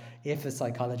 That if a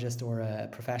psychologist or a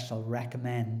professional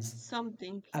recommends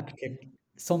something. a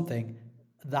something,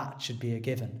 that should be a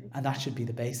given, and that should be Exactly.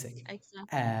 the basic. Exactly.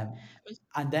 Um, But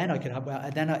and then I could have, well,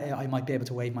 and then I might be able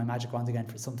to wave my magic wand again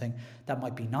for something that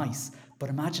might be nice. But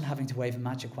imagine having to wave a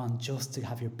magic wand just to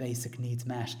have your basic needs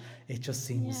met. It just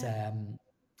seems, yeah,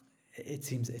 it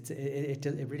seems, it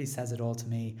really says it all to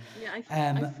me. yeah, I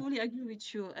Um, fully agree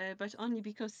with you, but only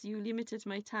because you limited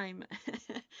my time.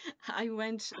 I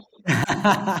went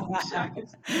short.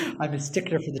 I'm a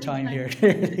stickler for the time here, Exactly.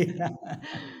 clearly.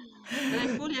 But I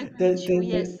fully agree the, with you. the,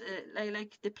 Yes,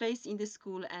 like the place in the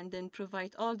school and then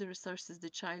provide all the resources the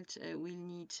child will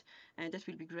need, and that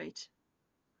will be great.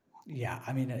 Yeah,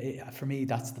 I mean, for me,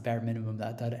 that's the bare minimum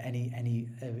that any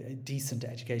decent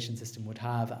education system would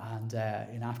have, and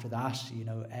after that,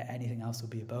 anything else would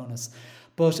be a bonus.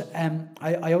 But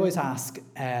I always ask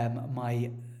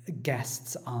my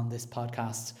guests on this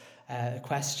podcast a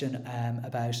question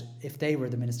about if they were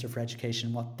the Minister for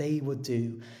Education, what they would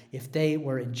do if they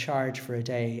were in charge for a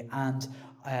day, and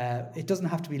it doesn't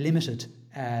have to be limited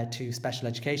to special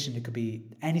education. It could be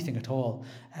anything at all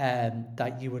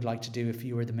that you would like to do if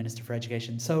you were the Minister for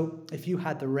Education. So, if you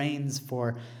had the reins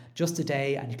for just a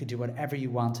day and you could do whatever you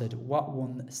wanted, what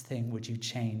one thing would you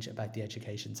change about the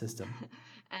education system?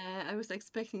 I was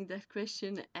expecting that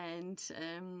question, and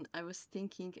I was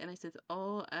thinking, and I said,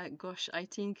 "Oh gosh, I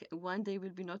think one day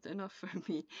will be not enough for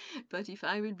me." But if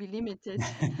I will be limited,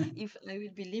 if I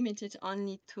will be limited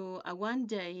only to one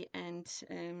day and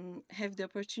have the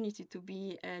opportunity to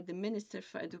be the Minister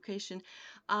for Education,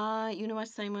 you know what,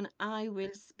 Simon? I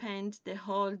will spend the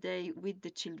whole day with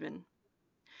the children,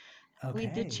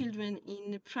 with the Okay. children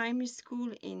in primary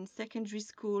school, in secondary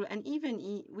school, and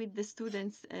even with the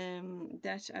students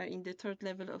that are in the third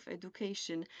level of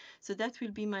education. So that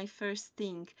will be my first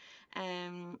thing.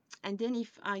 And then,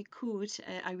 if I could,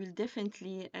 I will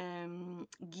definitely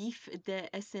give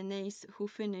the SNAs who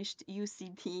finished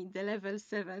UCD the level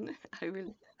 7. I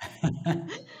will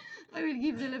I will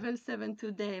give the level 7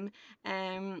 to them.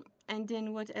 And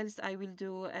then what else I will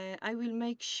do? I will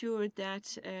make sure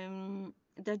that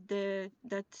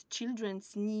that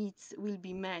children's needs will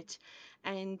be met,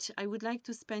 and I would like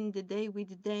to spend the day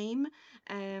with them,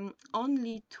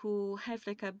 only to have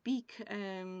like a big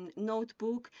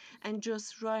notebook and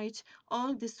just write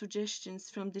all the suggestions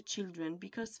from the children,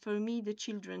 because for me the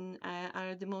children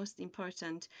are the most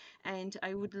important, and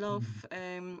I would love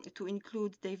to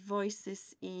include their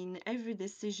voices in every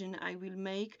decision I will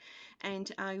make,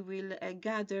 and I will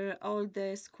gather all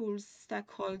the school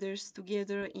stakeholders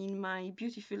together in my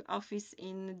beautiful office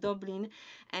in Dublin,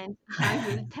 and I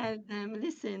will tell them,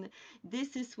 listen,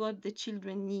 this is what the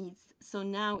children needs. So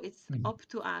now it's Mm, up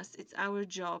to us. It's our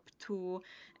job to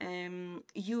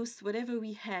use whatever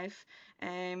we have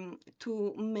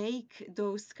to make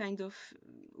those kind of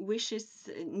wishes,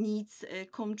 needs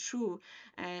come true.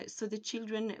 So the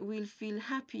children will feel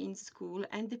happy in school,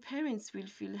 and the parents will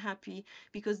feel happy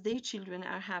because their children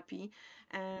are happy.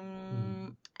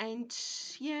 mm. And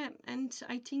yeah, and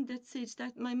I think that's it.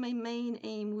 That my main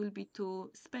aim will be to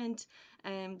spend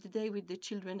the day with the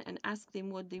children and ask them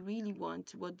what they really want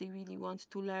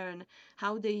to learn,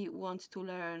 how they want to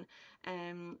learn.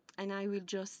 And I will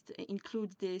just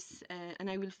include this, and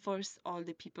I will force all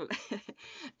the people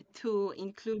to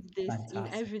include this in Fantastic.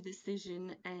 every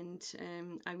decision, and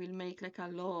I will make like a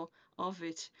law of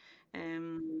it.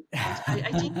 And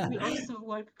I think I will also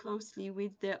work closely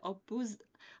with the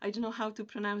I don't know how to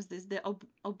pronounce this, the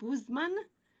Obuzman.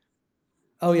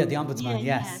 Oh, yeah, the Yeah, Ombudsman.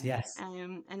 yeah. Yes, yes,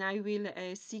 And I will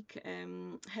seek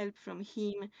help from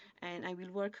him, and I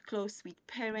will work close with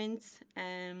parents.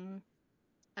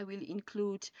 I will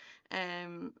include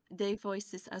their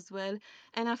voices as well.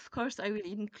 And of course, I will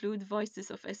include voices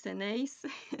of SNAs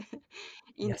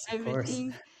in yes, of course.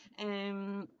 everything.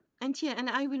 Um, and yeah, and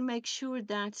I will make sure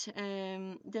that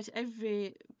that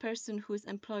every person who is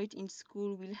employed in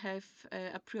school will have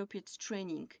appropriate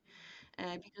training,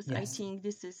 because I Yes. think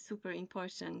this is super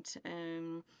important.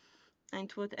 And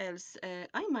what else?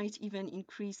 I might even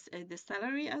increase the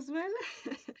salary as well.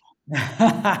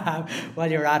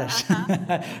 While you're at Uh-huh.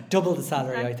 it, double the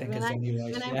salary, I Exactly. think, is only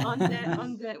right. When I'm on Yeah.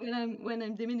 the when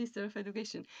I'm the Minister of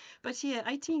Education. But yeah,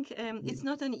 I think it's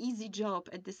not an easy job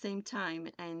at the same time,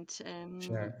 and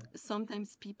Sure.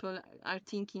 sometimes people are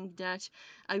thinking that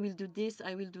I will do this,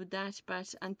 I will do that,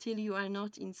 but until you are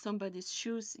not in somebody's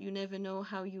shoes, you never know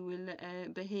how you will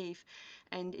behave.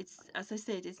 And it's, as I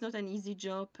said, it's not an easy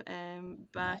job, No.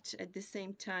 but at the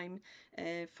same time,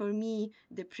 for me,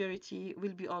 the priority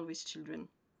will be always children.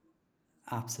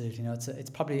 Absolutely. No, it's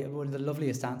probably one of the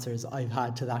loveliest answers I've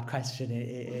had to that question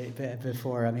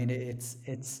before. I mean, it's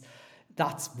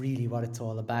that's really what it's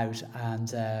all about.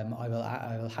 And I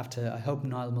will have to. I hope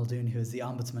Niall Muldoon, who is the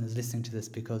ombudsman, is listening to this,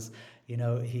 because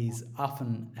he's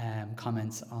often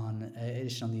comments on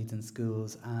additional needs in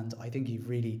schools, and I think you've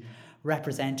really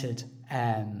represented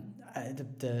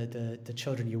the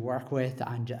children you work with,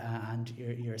 and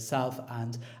yourself,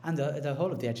 and the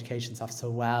whole of the education staff so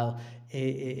well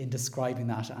in describing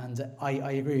that. And I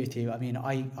agree with you. I mean,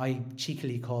 I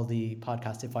cheekily call the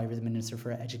podcast "If I Were the Minister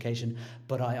for Education,"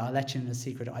 but I'll let you in a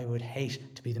secret. I would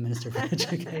hate to be the Minister for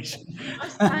Education. Oh,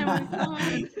 Simon, come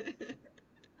on.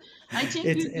 it's I think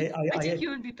I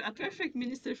you will be a perfect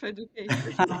minister for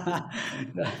education.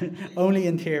 only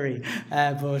in theory,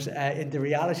 but in the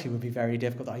reality would be very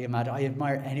difficult. I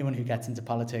admire anyone who gets into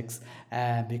politics,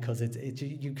 because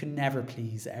you can never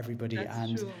please everybody, That's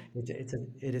and true.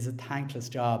 it is a thankless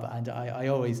job. And I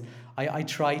always I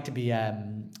try to be,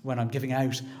 when I'm giving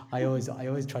out, I always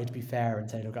try to be fair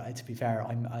and say, look, to be fair,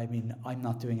 I mean, I'm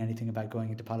not doing anything about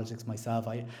going into politics myself.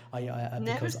 Never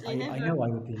Because say I never. know I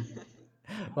would be.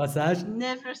 What's that?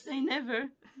 Never say never.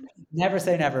 Never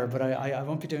say never, but I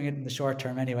won't be doing it in the short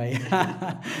term anyway.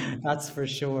 That's for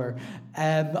sure.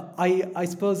 I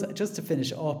suppose, just to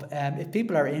finish up, if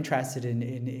people are interested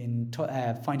in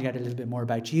finding out a little bit more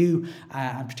about you,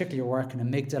 and particularly your work in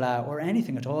Amygdala, or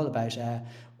anything at all about,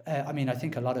 I mean, I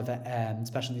think a lot of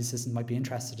special needs assistants might be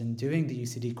interested in doing the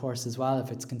UCD course as well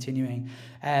if it's continuing.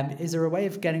 Is there a way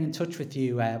of getting in touch with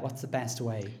you? What's the best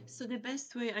way? So the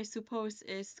best way, I suppose,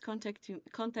 is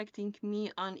contacting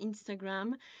me on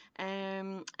Instagram,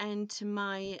 and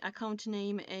my account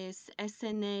name is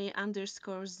SNA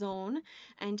underscore zone,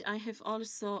 and I have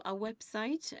also a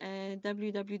website,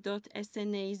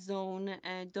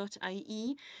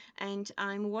 www.snazone.ie, and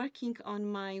I'm working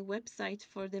on my website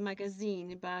for the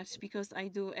magazine, but because I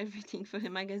do everything for the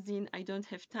magazine, I don't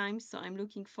have time, so I'm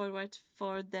looking forward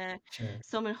for the Sure.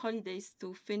 summer holidays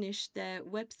to finish the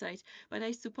website. But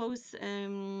I suppose,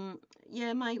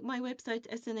 yeah, my website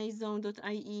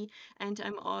snazone.ie, and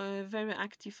I'm very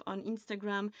active on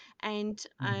Instagram, and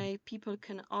Mhm. people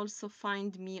can also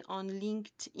find me on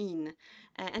LinkedIn,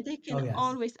 and they Oh can yes.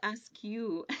 always ask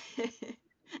you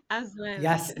as well.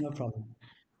 Yes, no problem.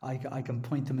 I can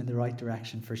point them in the right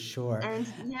direction for sure. And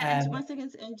yeah, and Um, once again,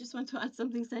 I just want to add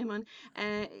something, Simon.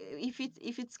 If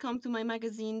it's come to my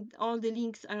magazine, all the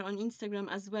links are on Instagram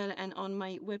as well and on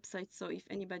my website. So if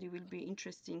anybody will be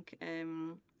interesting,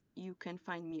 you can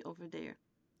find me over there.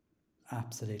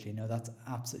 Absolutely. No, that's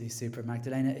absolutely super.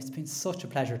 Magdalena, it's been such a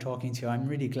pleasure talking to you. I'm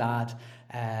really glad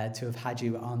to have had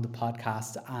you on the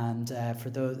podcast. And for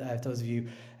those of you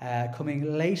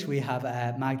coming late, we have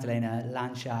Magdalena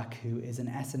Landziak, who is an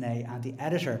SNA and the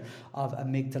editor of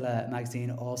Amygdala magazine,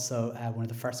 also one of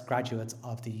the first graduates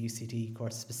of the UCD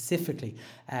course, specifically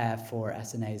for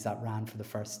SNAs that ran for the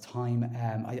first time.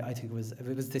 I think it was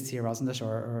this year, wasn't it?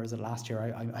 Or was it last year?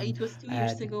 I'm It was 2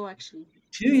 years ago, actually.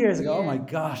 2 years ago. Oh my Yeah.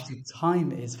 gosh, the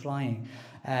time is flying.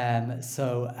 And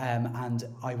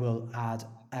I will add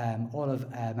all of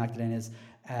Magdalena's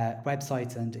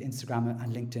websites and Instagram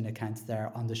and LinkedIn accounts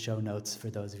there on the show notes for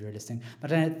those of you who are listening.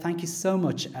 Magdalena, thank you so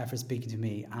much for speaking to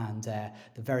me, and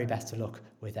the very best of luck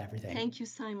with everything. Thank you,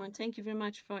 Simon. Thank you very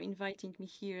much for inviting me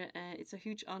here. It's a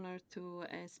huge honor to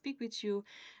speak with you.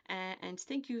 And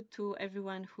thank you to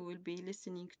everyone who will be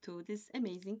listening to this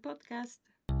amazing podcast.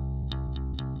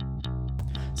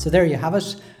 So there you have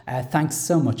it. Thanks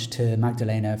so much to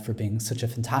Magdalena for being such a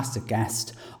fantastic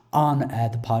guest on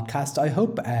the podcast. I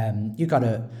hope you got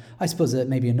I suppose,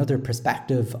 maybe another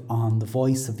perspective on the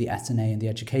voice of the SNA and the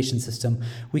education system.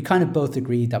 We kind of both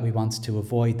agreed that we wanted to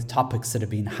avoid the topics that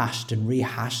have been hashed and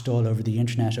rehashed all over the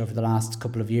internet over the last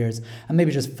couple of years, and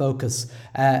maybe just focus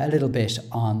a little bit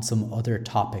on some other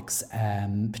topics.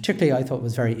 Particularly, I thought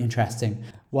was very interesting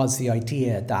was the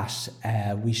idea that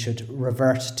we should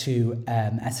revert to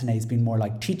SNAs being more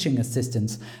like teaching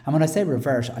assistants. And when I say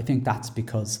revert, I think that's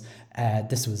because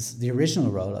this was the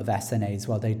original role of SNAs.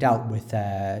 While they dealt with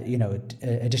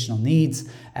additional needs,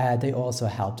 they also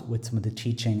helped with some of the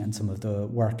teaching and some of the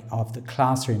work of the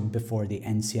classroom before the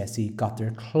NCSE got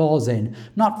their claws in,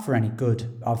 not for any good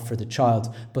for the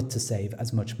child, but to save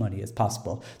as much money as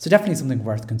possible. So definitely something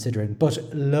worth considering, but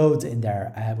loads in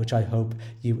there, which I hope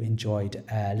you enjoyed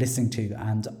listening to,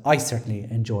 and I certainly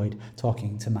enjoyed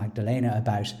talking to Magdalena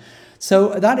about. So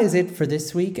that is it for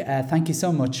this week. Thank you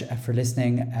so much for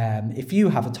listening. If you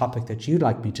have a topic that you'd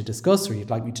like me to discuss, or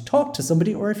you'd like me to talk to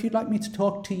somebody, or if you'd like me to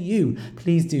talk to you,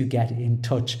 please do get in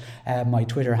touch. My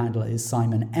Twitter handle is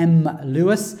Simon M.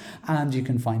 Lewis, and you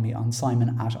can find me on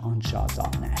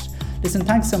simon@onshaw.net. Listen,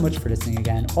 thanks so much for listening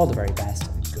again. All the very best.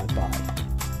 Goodbye.